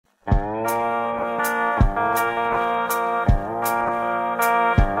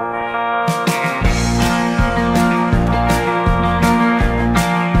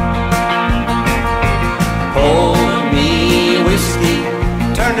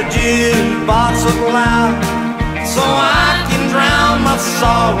jukebox of loud, so I can drown my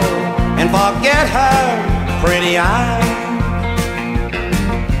sorrow and forget her pretty eyes.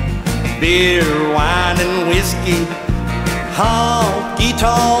 Beer, wine, and whiskey,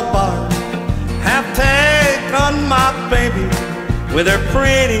 honky-tonk bars have taken my baby with her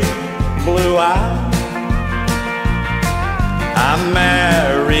pretty blue eyes. I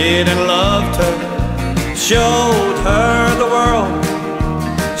married and loved her, showed her the world.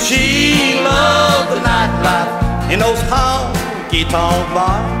 She loved the nightlife in those honky-tonk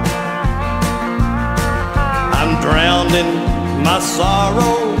bars. I'm drowned in my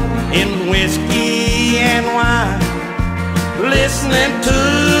sorrow in whiskey and wine, listening to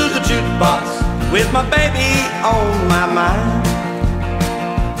the jukebox with my baby on my mind.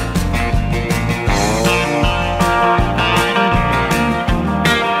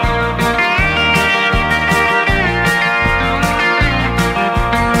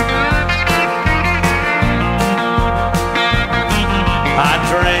 I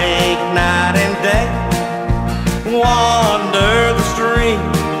drink night and day, wander the street,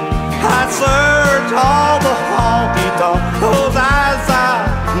 I search all the honky-tonk, those eyes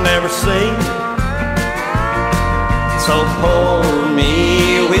I've never seen. So pour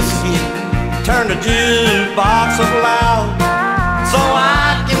me whiskey, turn the jukebox up loud, so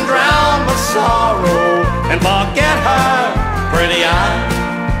I can drown my sorrow and forget her pretty eyes.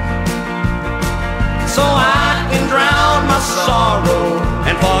 So I can drown my sorrow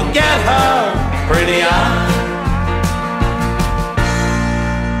and forget her pretty eyes.